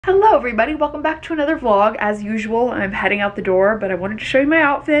Hello everybody, welcome back to another vlog. As usual, I'm heading out the door, but I wanted to show you my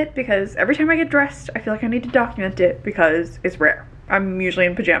outfit because every time I get dressed, I feel like I need to document it because it's rare. I'm usually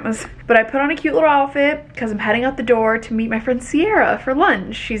in pajamas. But I put on a cute little outfit because I'm heading out the door to meet my friend Sierra for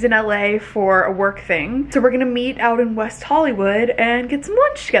lunch. She's in LA for a work thing. So we're gonna meet out in West Hollywood and get some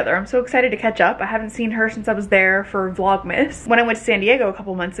lunch together. I'm so excited to catch up. I haven't seen her since I was there for Vlogmas when I went to San Diego a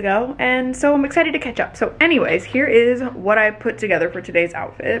couple months ago. And so I'm excited to catch up. So anyways, here is what I put together for today's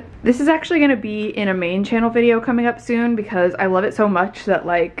outfit. This is actually gonna be in a main channel video coming up soon because I love it so much that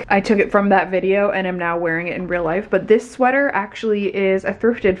like I took it from that video and am now wearing it in real life. But this sweater actually is a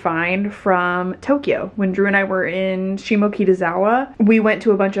thrifted find from Tokyo. When Drew and I were in Shimokitazawa, we went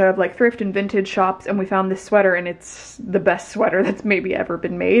to a bunch of like thrift and vintage shops and we found this sweater, and it's the best sweater that's maybe ever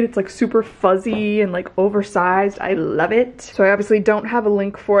been made. It's like super fuzzy and like oversized. I love it. So I obviously don't have a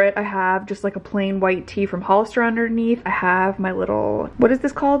link for it. I have just like a plain white tee from Hollister underneath. I have my little, what is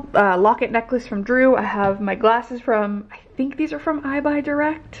this called? Locket necklace from Drew. I have my glasses from, I think these are from I Buy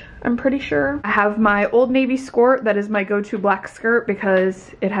Direct, I'm pretty sure. I have my Old Navy skirt that is my go-to black skirt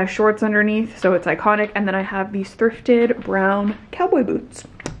because it has shorts underneath, so it's iconic. And then I have these thrifted brown cowboy boots.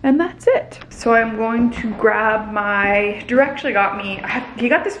 And that's it. So I'm going to grab my, Drew actually got me, he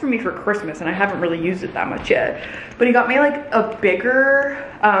got this for me for Christmas and I haven't really used it that much yet, but he got me like a bigger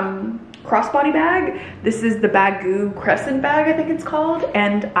crossbody bag. This is the Baggu Crescent bag, I think it's called,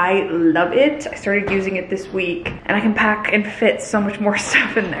 and I love it. I started using it this week and I can pack and fit so much more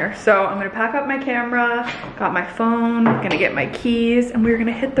stuff in there. So I'm gonna pack up my camera, got my phone, gonna get my keys, and we're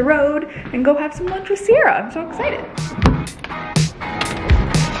gonna hit the road and go have some lunch with Sierra. I'm so excited.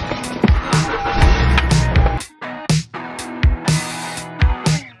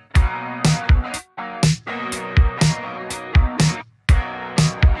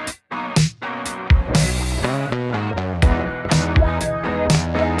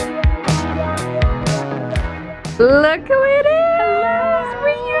 Look who it is!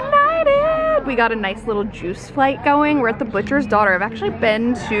 Reunited! We got a nice little juice flight going. We're at the Butcher's Daughter. I've actually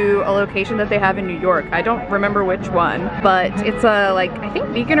been to a location that they have in New York. I don't remember which one, but it's a like, I think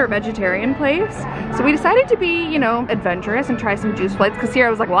vegan or vegetarian place. So we decided to be, you know, adventurous and try some juice flights because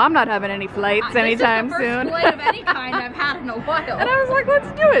Sierra was like, well, I'm not having any flights anytime soon. This is the first flight of any kind I've had in a while. And I was like, let's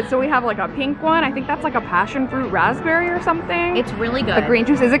do it. So we have like a pink one. I think that's like a passion fruit raspberry or something. It's really good. A green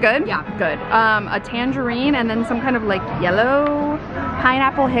juice, is it good? Yeah. Good. A tangerine and then some kind of like yellow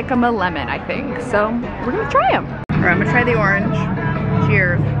pineapple jicama lemon, I think. So we're gonna try them. All right, I'm gonna try the orange.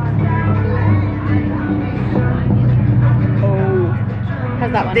 Cheers.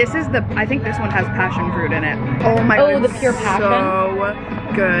 How's that one? This is the, I think this one has passion fruit in it. Oh my god. Oh, the pure passion?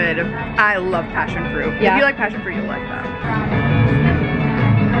 So good. I love passion fruit. Yeah. If you like passion fruit, you'll like that.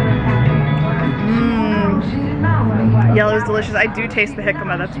 Yellow's delicious. I do taste the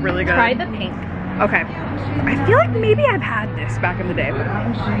jicama. That's really good. Try the pink. Okay. I feel like maybe I've had this back in the day. But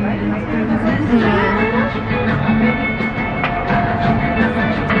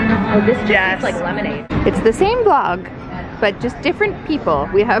Oh, this just tastes like lemonade. It's the same vlog, but just different people.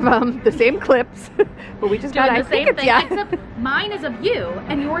 We have the same clips, but we just got the same thing, except mine is of you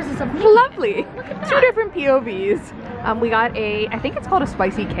and yours is of me. Lovely. Two different POVs. We got a, I think it's called a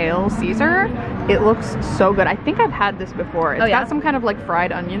spicy kale Caesar. It looks so good. I think I've had this before. It's got some kind of like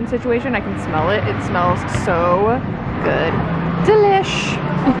fried onion situation. I can smell it. It smells so good. Delish.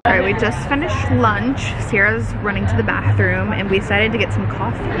 All right, we just finished lunch. Sierra's running to the bathroom and we decided to get some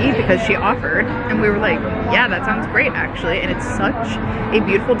coffee because she offered, and we were like, yeah, that sounds great actually. And it's such a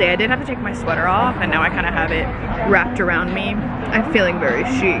beautiful day. I did have to take my sweater off and now I kind of have it wrapped around me. I'm feeling very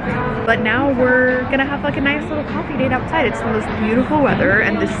chic. But now we're gonna have like a nice little coffee date outside. It's the most beautiful weather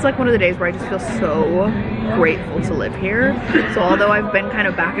and this is like one of the days where I just feel so grateful to live here. So although I've been kind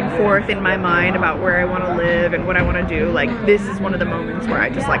of back and forth in my mind about where I want to live and what I want to do, like this is one of the moments where I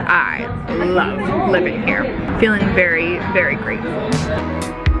just like, I love living here. Feeling very, very grateful.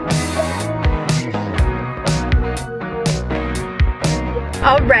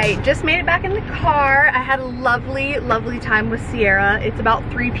 All right, just made it back in the car. I had a lovely, lovely time with Sierra. It's about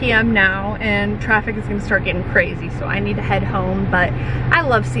 3 p.m. now and traffic is gonna start getting crazy, so I need to head home, but I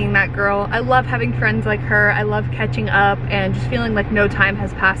love seeing that girl. I love having friends like her. I love catching up and just feeling like no time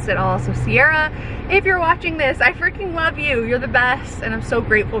has passed at all. So Sierra, if you're watching this, I freaking love you. You're the best and I'm so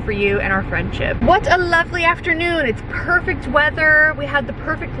grateful for you and our friendship. What a lovely afternoon. It's perfect weather. We had the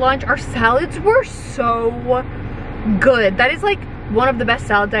perfect lunch. Our salads were so good. That is like one of the best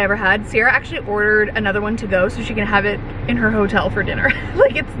salads I ever had. Sierra actually ordered another one to go so she can have it in her hotel for dinner.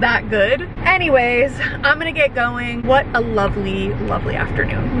 Like, it's that good. Anyways, I'm gonna get going. What a lovely, lovely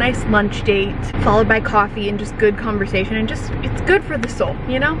afternoon. Nice lunch date, followed by coffee and just good conversation, and just, it's good for the soul,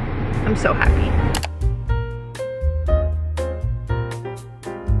 you know? I'm so happy.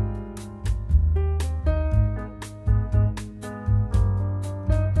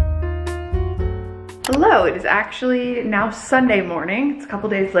 Hello, it is actually now Sunday morning. It's a couple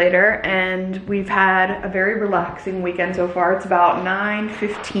days later, and we've had a very relaxing weekend so far. It's about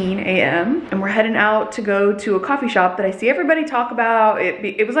 9:15 a.m. and we're heading out to go to a coffee shop that I see everybody talk about.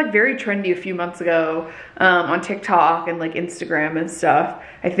 It was like very trendy a few months ago on TikTok and like Instagram and stuff.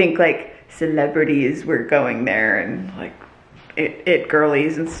 I think like celebrities were going there and like it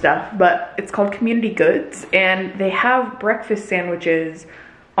girlies and stuff, but it's called Community Goods, and they have breakfast sandwiches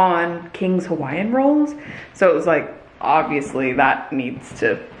on King's Hawaiian rolls. So it was like, obviously that needs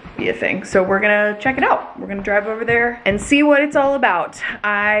to be a thing. So we're gonna check it out. We're gonna drive over there and see what it's all about.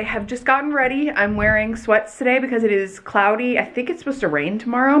 I have just gotten ready. I'm wearing sweats today because it is cloudy. I think it's supposed to rain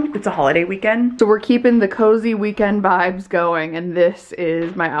tomorrow. It's a holiday weekend. So we're keeping the cozy weekend vibes going, and this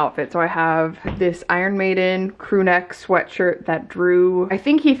is my outfit. So I have this Iron Maiden crew neck sweatshirt that Drew, I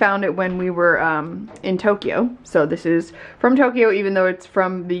think he found it when we were in Tokyo. So this is from Tokyo, even though it's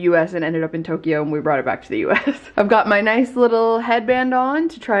from the US and ended up in Tokyo, and we brought it back to the US. I've got my nice little headband on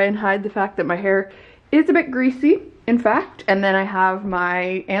to try and hide the fact that my hair is a bit greasy, in fact. And then I have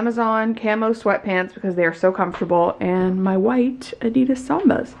my Amazon camo sweatpants because they are so comfortable, and my white Adidas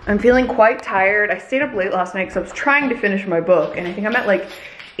Sambas. I'm feeling quite tired. I stayed up late last night because I was trying to finish my book, and I think I'm at like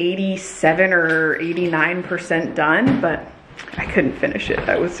 87 or 89% done, but I couldn't finish it.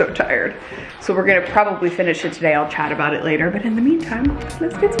 I was so tired. So we're gonna probably finish it today. I'll chat about it later, but in the meantime,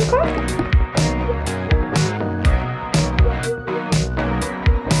 let's get some coffee.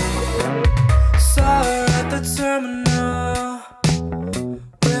 Terminal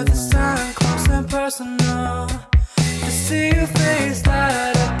with a sign close and personal to see your face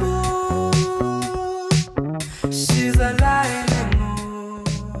light up. Ooh, she's a lightning mood.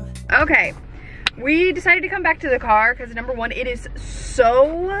 Okay, we decided to come back to the car because number one, it is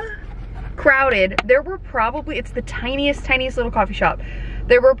so crowded. There were probably, it's the tiniest little coffee shop.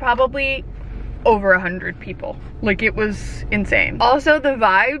 There were probably over 100 people. Like, it was insane. Also, the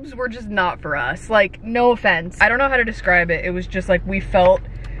vibes were just not for us. Like, no offense, I don't know how to describe it. It was just like, we felt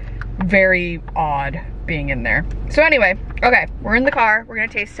very odd being in there. So anyway, okay, we're in the car. We're gonna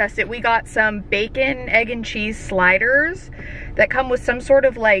taste test it. We got some bacon, egg, and cheese sliders that come with some sort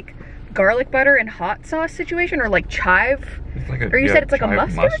of like garlic butter and hot sauce situation, or like chive. It's like a, or you said it's like a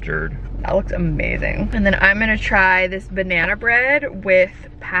mustard? That looks amazing. And then I'm gonna try this banana bread with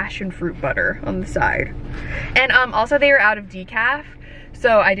passion fruit butter on the side. And also they are out of decaf,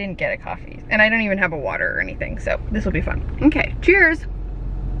 so I didn't get a coffee. And I don't even have a water or anything, so this will be fun. Okay, cheers.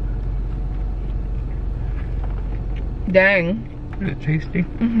 Dang. Is it tasty?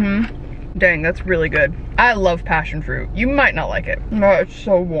 Mm-hmm. Dang, that's really good. I love passion fruit. You might not like it. Oh, it's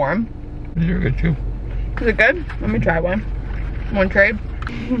so warm. They're good too. Is it good? Let me try one. One trade.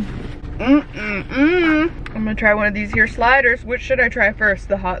 I'm gonna try one of these here sliders. Which should I try first?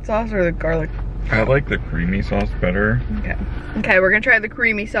 The hot sauce or the garlic? I like the creamy sauce better. Okay. Okay, we're gonna try the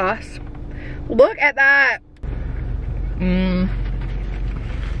creamy sauce. Look at that.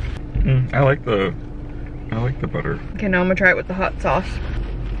 I like the butter. Okay, now I'm gonna try it with the hot sauce.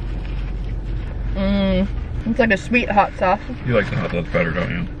 It's like a sweet hot sauce. You like the hot sauce better, don't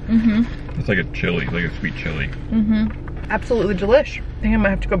you? Mm-hmm. It's like a chili, like a sweet chili. Mm-hmm. Absolutely delish. I think I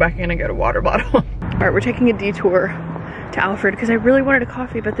might have to go back in and get a water bottle. All right, we're taking a detour to Alfred because I really wanted a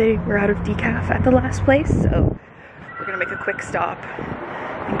coffee, but they were out of decaf at the last place. So we're gonna make a quick stop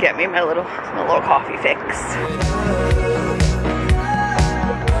and get me my little coffee fix.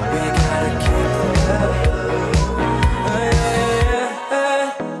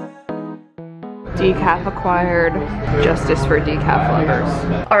 Decaf acquired, justice for decaf lovers.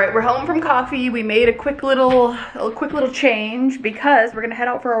 All right, we're home from coffee. We made a quick little change because we're gonna head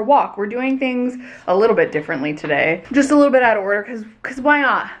out for a walk. We're doing things a little bit differently today. Just a little bit out of order, cause why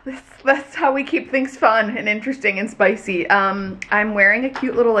not? That's how we keep things fun and interesting and spicy. I'm wearing a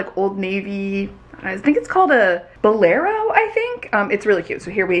cute little like Old Navy, I think it's called a bolero, I think. It's really cute. So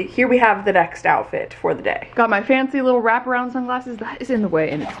here we have the next outfit for the day. Got my fancy little wraparound sunglasses. That is in the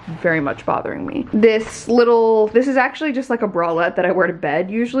way and it's very much bothering me. This is actually just like a bralette that I wear to bed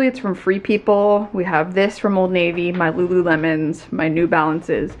usually. It's from Free People. We have this from Old Navy, my Lululemons, my New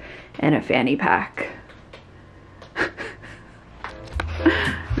Balances, and a fanny pack.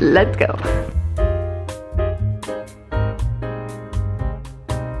 Let's go.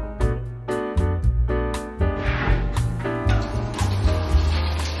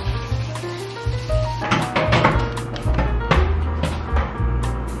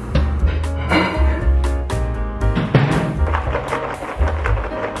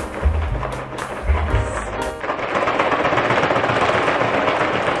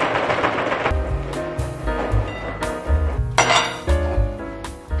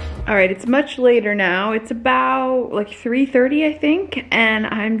 right, it's much later now. It's about like 3:30, I think, and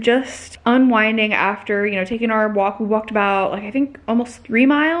I'm just unwinding after, you know, taking our walk. We walked about like, I think almost 3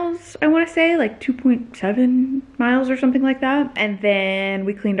 miles, I want to say, like 2.7 miles or something like that. And then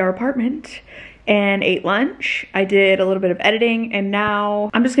we cleaned our apartment and ate lunch. I did a little bit of editing, and now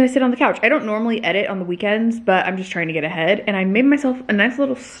I'm just gonna sit on the couch. I don't normally edit on the weekends, but I'm just trying to get ahead, and I made myself a nice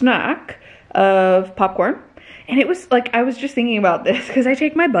little snack of popcorn. And it was like, I was just thinking about this because I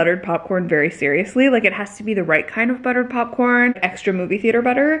take my buttered popcorn very seriously. Like, it has to be the right kind of buttered popcorn, extra movie theater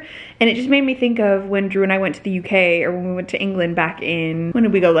butter. And it just made me think of when Drew and I went to the UK, or when we went to England back in, when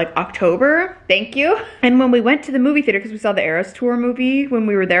did we go, like October? Thank you. And when we went to the movie theater, because we saw the Eras Tour movie when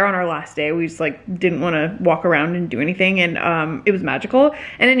we were there on our last day, we just like didn't want to walk around and do anything, and it was magical.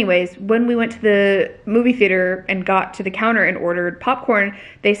 And anyways, when we went to the movie theater and got to the counter and ordered popcorn,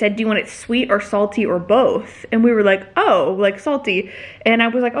 they said, do you want it sweet or salty or both? And we were like, oh, like salty. And I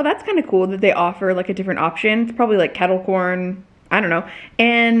was like, oh, that's kind of cool that they offer like a different option. It's probably like kettle corn, I don't know.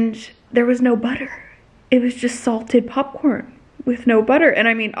 And there was no butter. It was just salted popcorn with no butter. And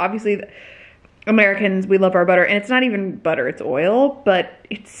I mean, obviously Americans, we love our butter, and it's not even butter, it's oil, but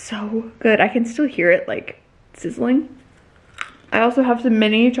it's so good. I can still hear it like sizzling. I also have some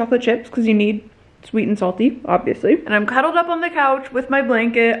mini chocolate chips because you need sweet and salty, obviously. And I'm cuddled up on the couch with my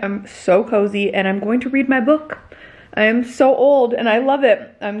blanket. I'm so cozy, and I'm going to read my book. I am so old and I love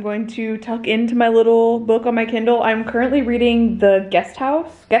it. I'm going to tuck into my little book on my Kindle. I'm currently reading The Guest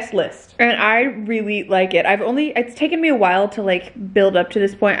List, and I really like it. It's taken me a while to like build up to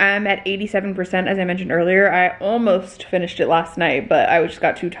this point. I'm at 87%, as I mentioned earlier. I almost finished it last night, but I just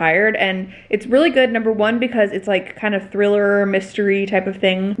got too tired. And it's really good, number one, because it's like kind of thriller, mystery type of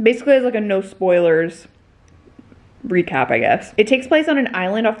thing. Basically, it's like a no spoilers recap, I guess. It takes place on an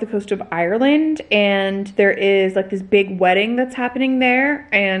island off the coast of Ireland, and there is like this big wedding that's happening there,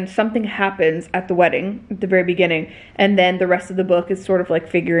 and something happens at the wedding at the very beginning, and then the rest of the book is sort of like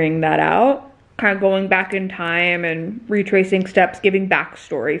figuring that out, kind of going back in time and retracing steps, giving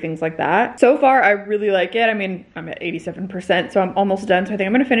backstory, things like that. So far, I really like it. I mean, I'm at 87%, so I'm almost done, so I think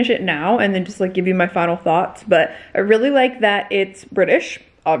I'm gonna finish it now and then just like give you my final thoughts. But I really like that it's British.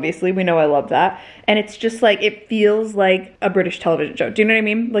 Obviously, we know I love that. And it's just like, it feels like a British television show. Do you know what I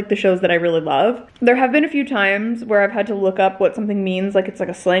mean? Like the shows that I really love. There have been a few times where I've had to look up what something means, like it's like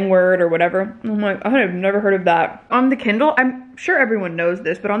a slang word or whatever. I'm like, I've never heard of that. On the Kindle, I'm sure everyone knows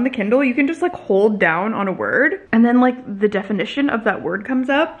this, but on the Kindle, you can just like hold down on a word, and then like the definition of that word comes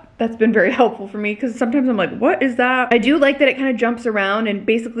up. That's been very helpful for me, because sometimes I'm like, what is that? I do like that it kind of jumps around, and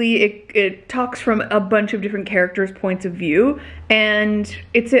basically it talks from a bunch of different characters' points of view, and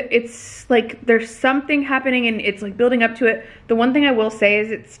it's like there's something happening and it's like building up to it. The one thing I will say is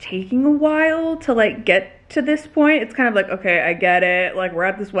it's taking a while to like get to this point. It's kind of like, okay, I get it, like we're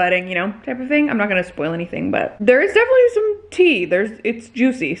at this wedding, you know, type of thing. I'm not gonna spoil anything, but there is definitely some tea. It's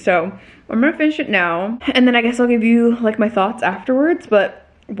juicy, so I'm gonna finish it now, and then I guess I'll give you like my thoughts afterwards. But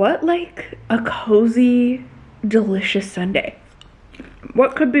what like a cozy, delicious Sunday.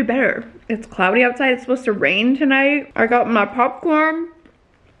 What could be better? It's cloudy outside. It's supposed to rain tonight. I got my popcorn,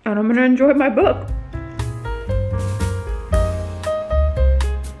 and I'm gonna enjoy my book.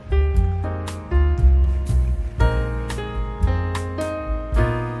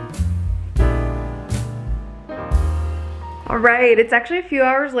 All right, it's actually a few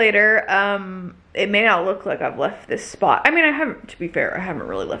hours later. It may not look like I've left this spot. I mean, I haven't, to be fair, I haven't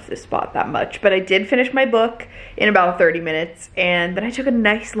really left this spot that much, but I did finish my book in about 30 minutes, and then I took a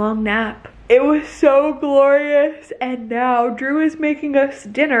nice long nap. It was so glorious, and now Drew is making us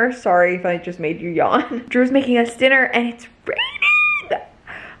dinner. Sorry if I just made you yawn. Drew's making us dinner, and it's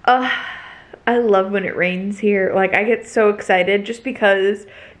raining. I love when it rains here. Like, I get so excited just because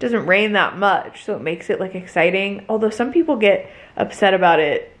it doesn't rain that much, so it makes it like exciting. Although some people get upset about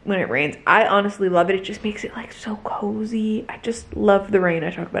it when it rains. I honestly love it. It just makes it like so cozy. I just love the rain. I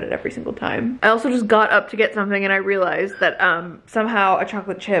talk about it every single time. I also just got up to get something, and I realized that somehow a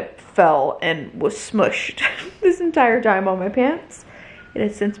chocolate chip fell and was smushed this entire time on my pants. It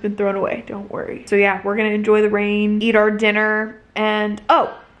has since been thrown away, don't worry. So yeah, we're gonna enjoy the rain, eat our dinner, and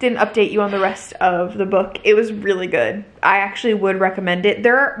oh, didn't update you on the rest of the book. It was really good. I actually would recommend it.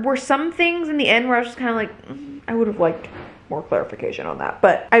 There were some things in the end where I was just kind of like, I would have liked more clarification on that,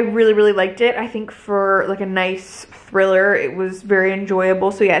 but I really, really liked it. I think for like a nice thriller, it was very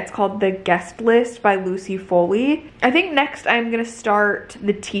enjoyable. So yeah, it's called The Guest List by Lucy Foley. I think next I'm gonna start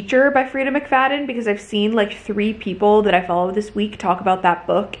The Teacher by Frida McFadden, because I've seen like 3 people that I follow this week talk about that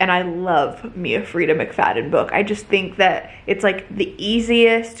book, and I love me a Frida McFadden book. I just think that it's like the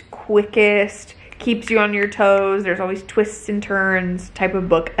easiest, quickest, keeps you on your toes. There's always twists and turns type of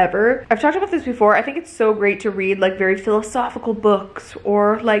book ever. I've talked about this before. I think it's so great to read like very philosophical books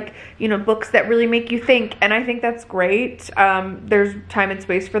or like, you know, books that really make you think. And I think that's great. There's time and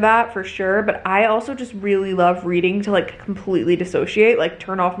space for that for sure. But I also just really love reading to like completely dissociate, like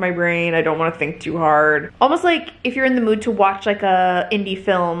turn off my brain. I don't want to think too hard. Almost like if you're in the mood to watch like a indie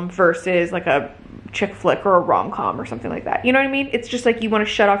film versus like a chick flick or a rom-com or something like that. You know what I mean? It's just like you want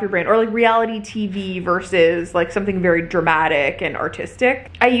to shut off your brain, or like reality TV versus like something very dramatic and artistic.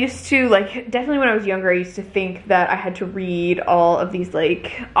 I used to like, definitely when I was younger, I used to think that I had to read all of these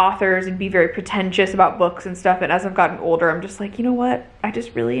like authors and be very pretentious about books and stuff. And as I've gotten older, I'm just like, you know what? I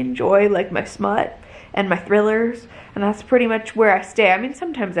just really enjoy like my smut and my thrillers, and that's pretty much where I stay. I mean,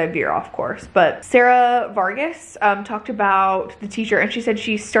 sometimes I veer off course, but Sarah Vargas talked about The Teacher, and she said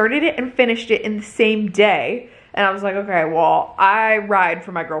she started it and finished it in the same day. And I was like, okay, well, I ride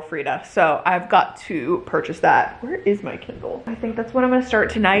for my girl Frida, so I've got to purchase that. Where is my Kindle? I think that's what I'm gonna start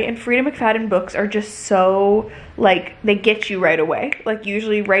tonight. And Frida McFadden books are just so, like, they get you right away. Like,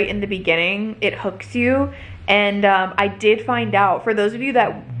 usually right in the beginning, it hooks you. And I did find out, for those of you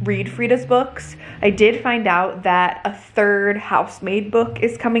that read Frida's books, I did find out that a third Housemaid book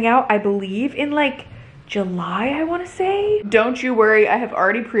is coming out, I believe in like July, I want to say. Don't you worry, I have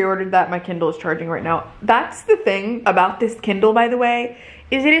already pre-ordered that. My Kindle is charging right now. That's the thing about this Kindle, by the way,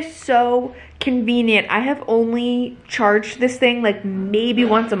 is it is so convenient. I have only charged this thing like maybe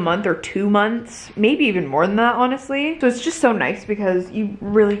once a month or 2 months, maybe even more than that, honestly. So it's just so nice because you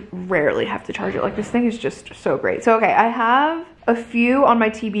really rarely have to charge it. Like, this thing is just so great. So okay, I have a few on my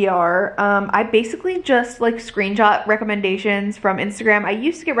TBR. I basically just like screenshot recommendations from Instagram. I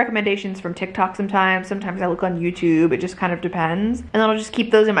used to get recommendations from TikTok sometimes. Sometimes I look on YouTube. It just kind of depends. And then I'll just keep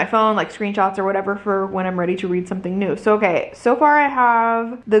those in my phone, like screenshots or whatever, for when I'm ready to read something new. So okay, so far I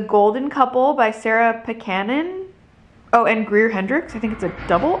have The Golden Couple by Sarah Pekanen. Oh, and Greer Hendricks. I think it's a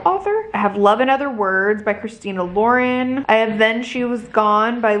double author. I have Love and Other Words by Christina Lauren. I have Then She Was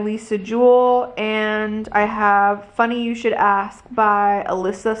Gone by Lisa Jewell. And I have Funny You Should Ask by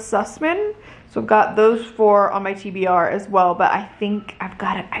Alyssa Sussman. So I've got those 4 on my TBR as well. But I think I've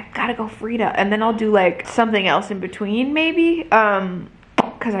gotta go Frida. And then I'll do like something else in between maybe.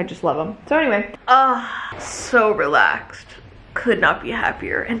 Because I just love them. So anyway. So relaxed. Could not be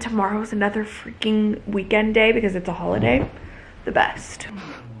happier. And tomorrow's another freaking weekend day because it's a holiday. The best.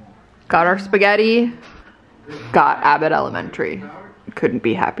 Got our spaghetti. Got Abbott Elementary. Couldn't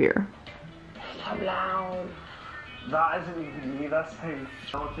be happier. So loud. That isn't even me, that's him.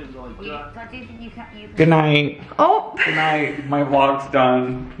 Good night. Oh! Good night. My vlog's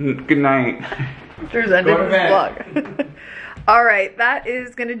done. Good night. Drew's ended this vlog. Alright, that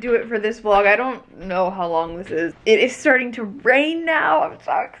is gonna do it for this vlog. I don't know how long this is. It is starting to rain now. I'm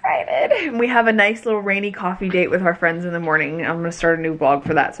so excited. And we have a nice little rainy coffee date with our friends in the morning. I'm gonna start a new vlog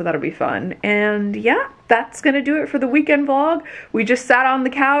for that, so that'll be fun. And yeah, that's gonna do it for the weekend vlog. We just sat on the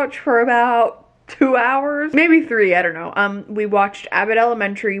couch for about 2 hours, maybe 3, I don't know. We watched Abbott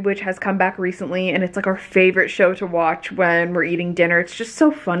Elementary, which has come back recently, and it's like our favorite show to watch when we're eating dinner. It's just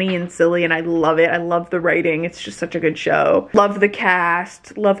so funny and silly, and I love it. I love the writing. It's just such a good show. Love the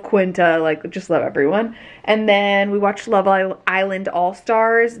cast, love Quinta, like just love everyone. And then we watched Love Island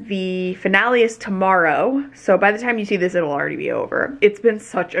All-Stars. The finale is tomorrow, so by the time you see this, it'll already be over. It's been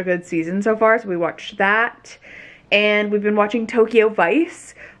such a good season so far, so we watched that. And we've been watching Tokyo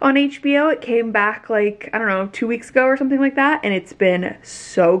Vice on HBO. It came back like, I don't know, 2 weeks ago or something like that, and it's been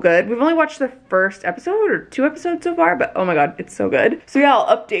so good. We've only watched the first episode or 2 episodes so far, but oh my god, it's so good. So yeah,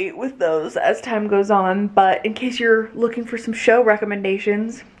 I'll update with those as time goes on, but in case you're looking for some show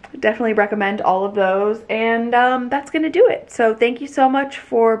recommendations, definitely recommend all of those. And that's gonna do it. So thank you so much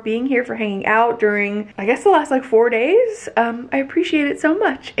for being here, for hanging out during, I guess, the last like 4 days. I appreciate it so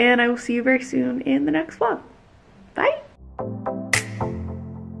much, and I will see you very soon in the next vlog. Bye.